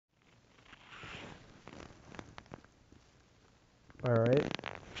Alright,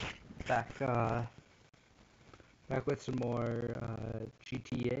 back back with some more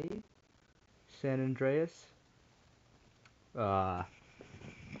GTA, San Andreas. Uh,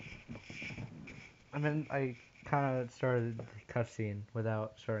 I kind of started the cutscene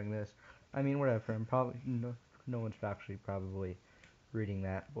without starting this. I mean, whatever. I'm probably no one's actually probably reading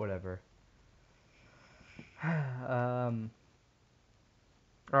that. Whatever. um.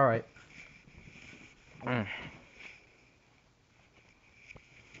 All right.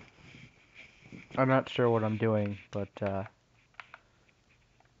 I'm not sure what I'm doing, but I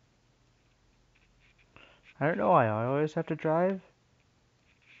don't know why I always have to drive.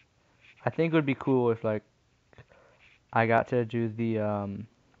 I think it would be cool if like I got to do the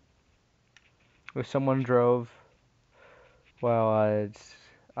if someone drove while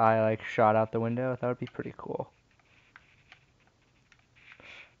I like shot out the window. That would be pretty cool.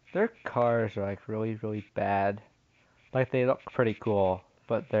 Their cars are like really really bad. Like they look pretty cool,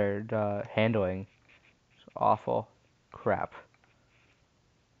 but their handling is awful. Crap.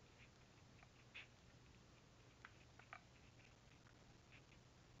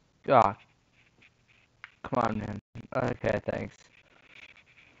 Ah, come on, man. Okay, thanks.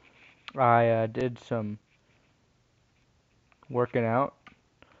 I did some working out.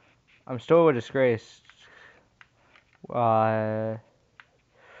 I'm still a disgrace. Uh,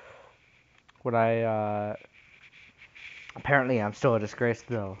 when I apparently I'm still a disgrace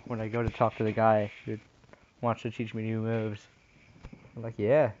though. When I go to talk to the guy who wants to teach me new moves, I'm like,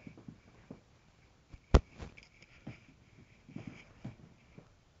 yeah.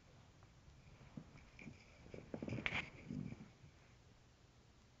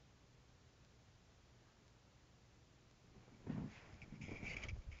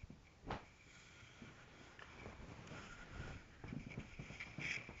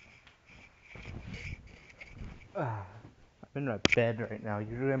 I'm in my bed right now.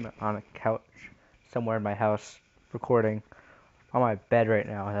 Usually I'm on a couch somewhere in my house recording. I'm on my bed right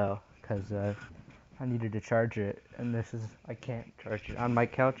now though, because I needed to charge it, and I can't charge it on my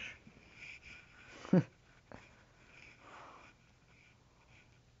couch.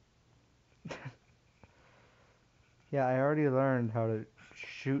 Yeah, I already learned how to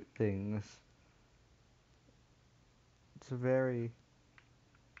shoot things. It's very...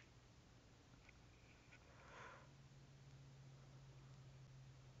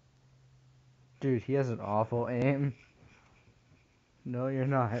 Dude, he has an awful aim. No, you're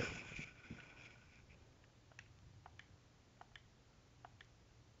not.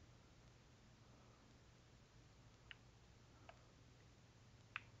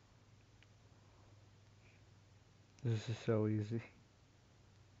 This is so easy.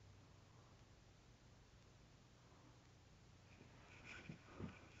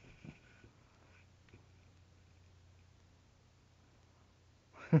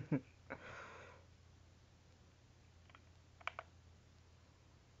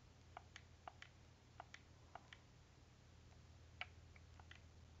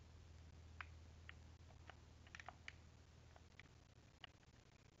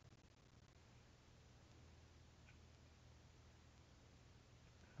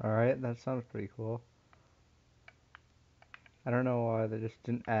 Alright, that sounds pretty cool. I don't know why they just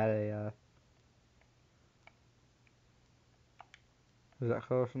didn't add is that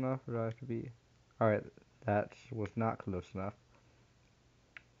close enough? Or do I have to be... Alright, that was not close enough.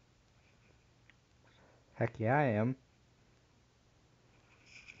 Heck yeah, I am.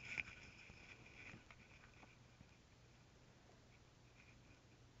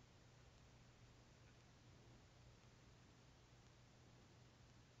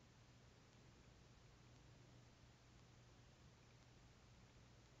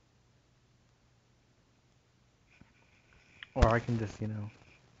 Or I can just,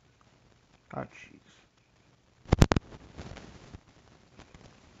 Oh, jeez.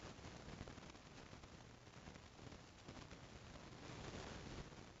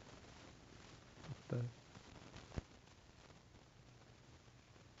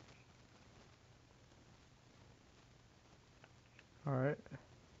 Alright,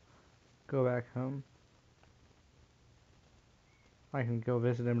 go back home. I can go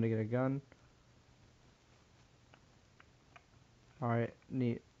visit him to get a gun. Alright,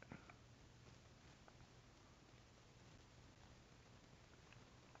 neat.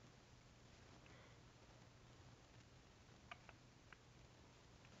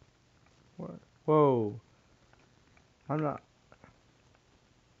 What? Whoa. I'm not...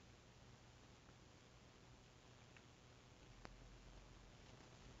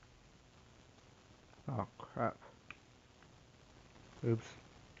 Oh, crap. Oops.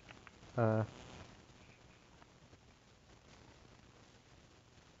 Uh...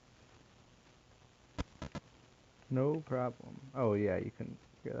 No problem. Oh yeah, you can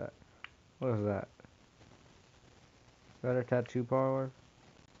hear that. What is that? Is that a tattoo parlor?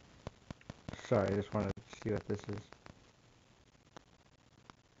 Sorry, I just wanted to see what this is.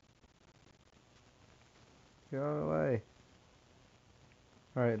 Get out of the way.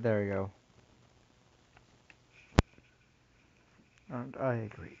 Alright, there we go. Aren't I a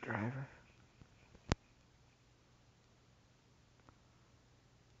great driver?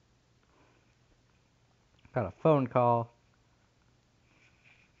 Got a phone call.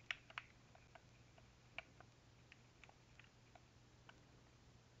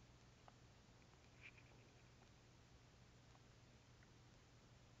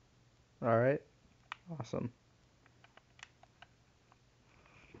 Alright, awesome.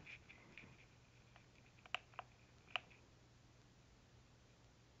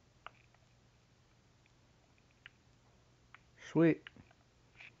 Sweet.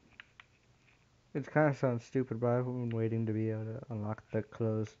 It kind of sounds stupid, but I've been waiting to be able to unlock the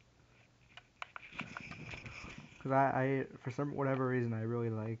clothes. Because for some whatever reason, I really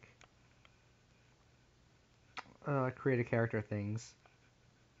like create a character things.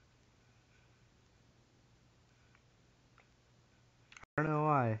 I don't know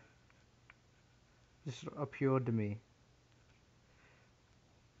why. Just appealed to me.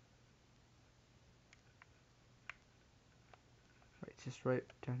 Right, just right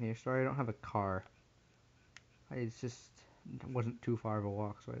down here. Sorry, I don't have a car. It wasn't too far of a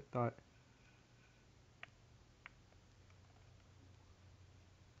walk, so I thought.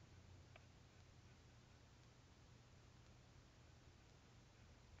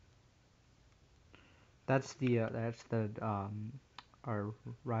 That's our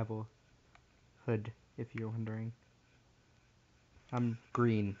rival hood, if you're wondering. I'm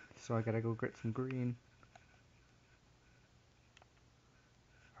green, so I gotta go get some green.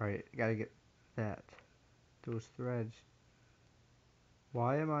 Alright, gotta get that. Those threads.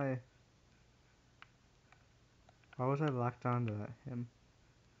 Why am I... Why was I locked onto him?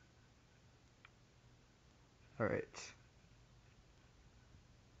 Alright.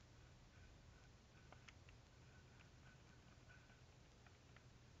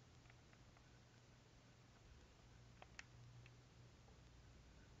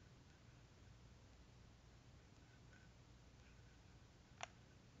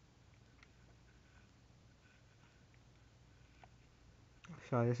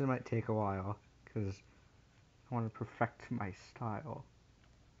 So this might take a while, because I want to perfect my style.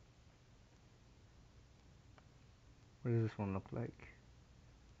 What does this one look like?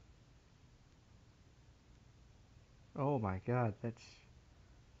 Oh my god, that's...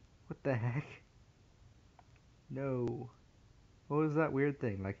 What the heck? No. What was that weird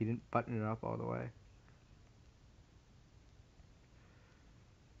thing? Like, he didn't button it up all the way.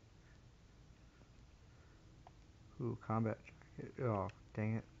 Ooh, combat jacket. Oh,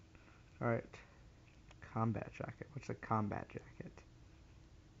 dang it. Alright. Combat jacket. What's a combat jacket?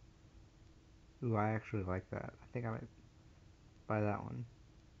 Ooh, I actually like that. I think I might buy that one.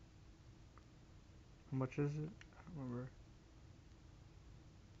 How much is it? I don't remember.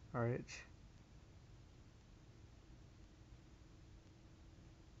 Alright.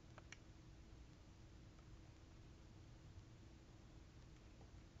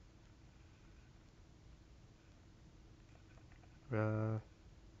 Uh,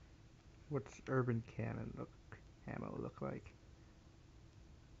 what's urban camo look like?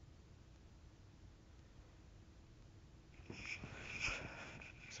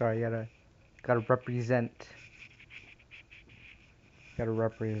 Sorry, gotta represent. Gotta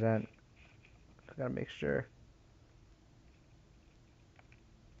represent. Gotta make sure.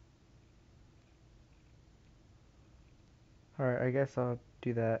 Alright, I guess I'll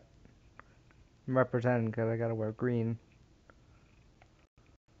do that. I'm representing because I gotta wear green.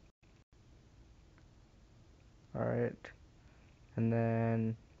 Alright. And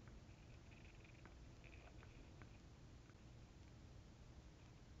then...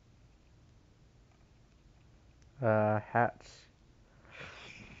 hats.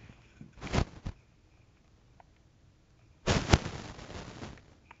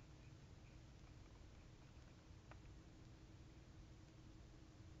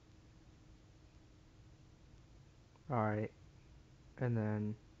 Alright. And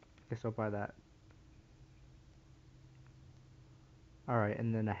then... I guess I'll buy that. Alright,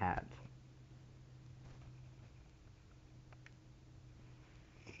 and then a hat.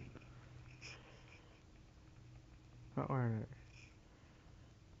 Or...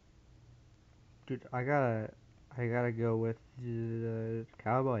 Dude, I gotta go with the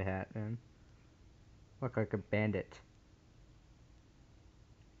cowboy hat, man. Look like a bandit.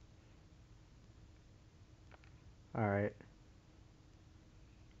 Alright.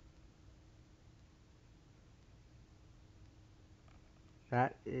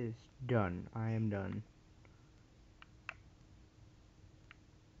 That is done. I am done.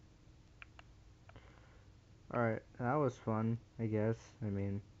 Alright, that was fun, I guess. I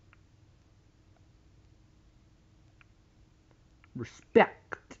mean,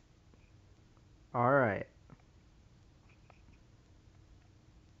 respect! Alright.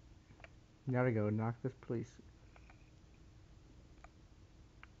 Gotta go knock this police.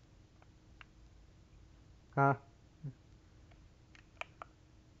 Huh?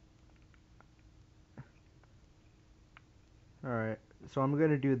 Alright. So I'm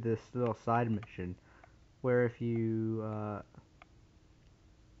gonna do this little side mission where if you,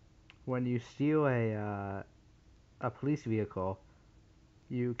 when you steal a police vehicle,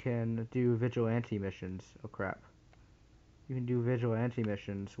 you can do vigilante missions. Oh crap. You can do vigilante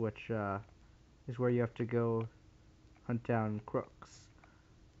missions, which, is where you have to go hunt down crooks.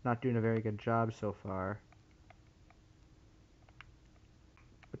 Not doing a very good job so far.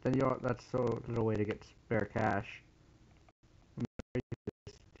 But then that's so little way to get spare cash. I mean, you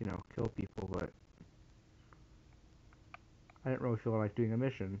just, kill people, but I didn't really feel like doing a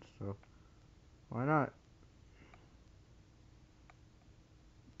mission, so why not?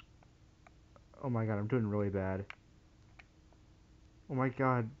 Oh my god, I'm doing really bad. Oh my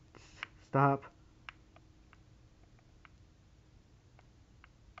god, stop.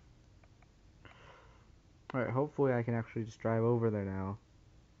 Alright, hopefully I can actually just drive over there now.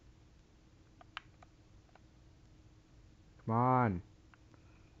 Come on.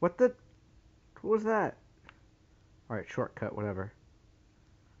 What was that? Alright, shortcut, whatever.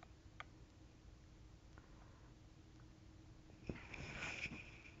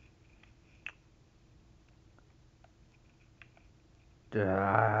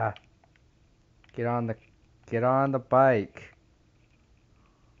 Duh. Get on the bike.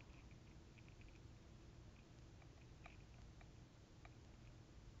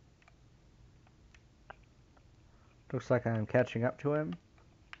 Looks like I'm catching up to him.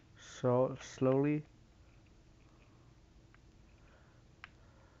 So slowly.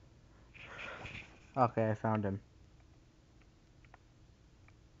 Okay, I found him.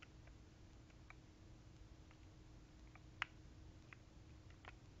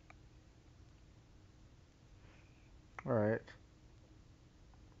 Alright.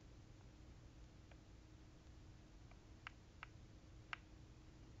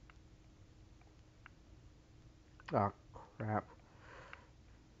 Oh crap.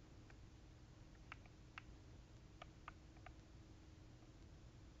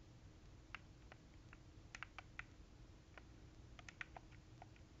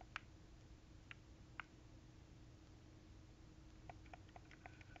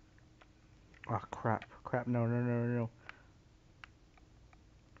 Oh crap. Crap, no, no, no, no, no.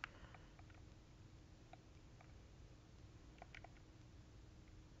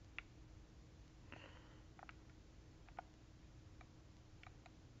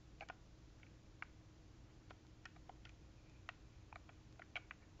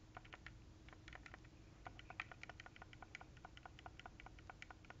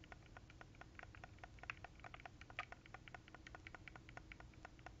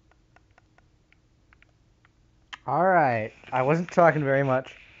 Alright. I wasn't talking very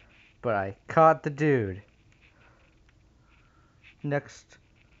much, but I caught the dude. Next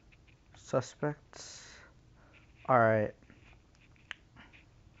suspects. Alright.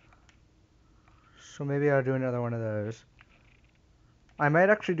 So maybe I'll do another one of those. I might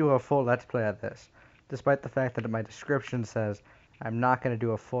actually do a full Let's Play of this, despite the fact that my description says I'm not going to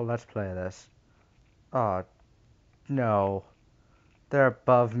do a full Let's Play of this. Oh, no. They're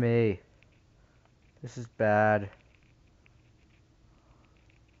above me. This is bad.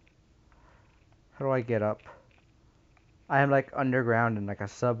 How do I get up? I am like underground in like a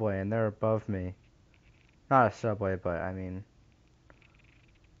subway and they're above me. Not a subway, but I mean.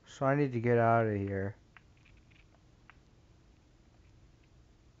 So I need to get out of here.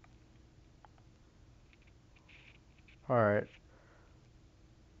 Alright.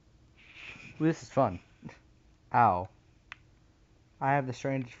 This is fun. Ow. I have the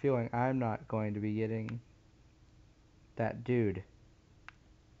strangest feeling I'm not going to be getting that dude.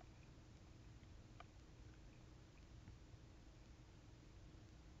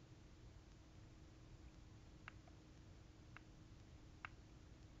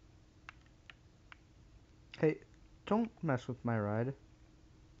 Hey, don't mess with my ride.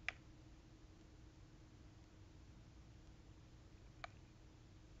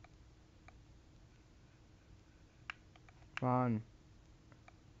 Come on.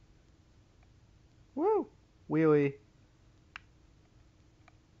 Woo! Wheelie.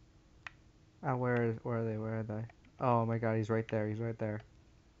 Where are they? Where are they? Oh my god, he's right there. He's right there.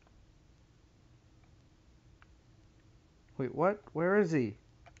 Wait, what? Where is he?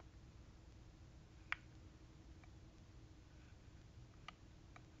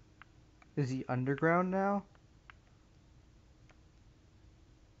 Is he underground now?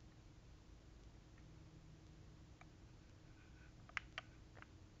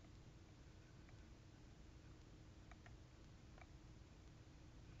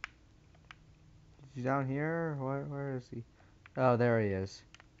 Is he down here? Where is he? Oh, there he is.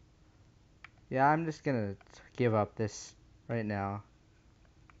 Yeah, I'm just gonna give up this right now.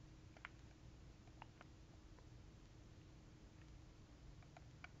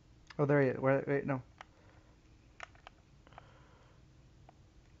 Oh, there he is. Wait, no.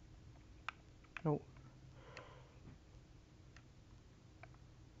 No.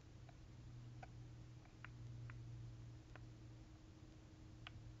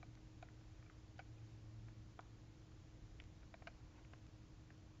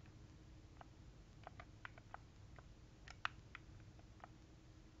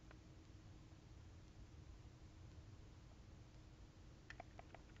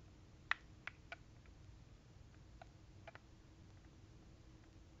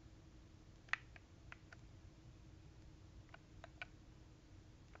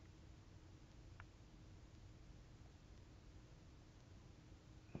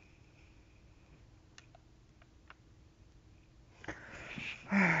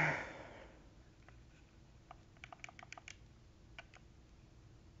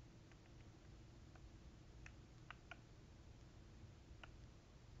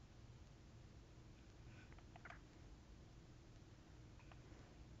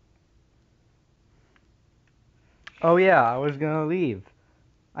 Oh yeah, I was gonna leave.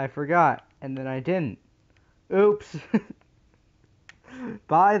 I forgot, and then I didn't. Oops.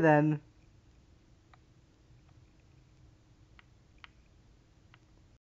 Bye then.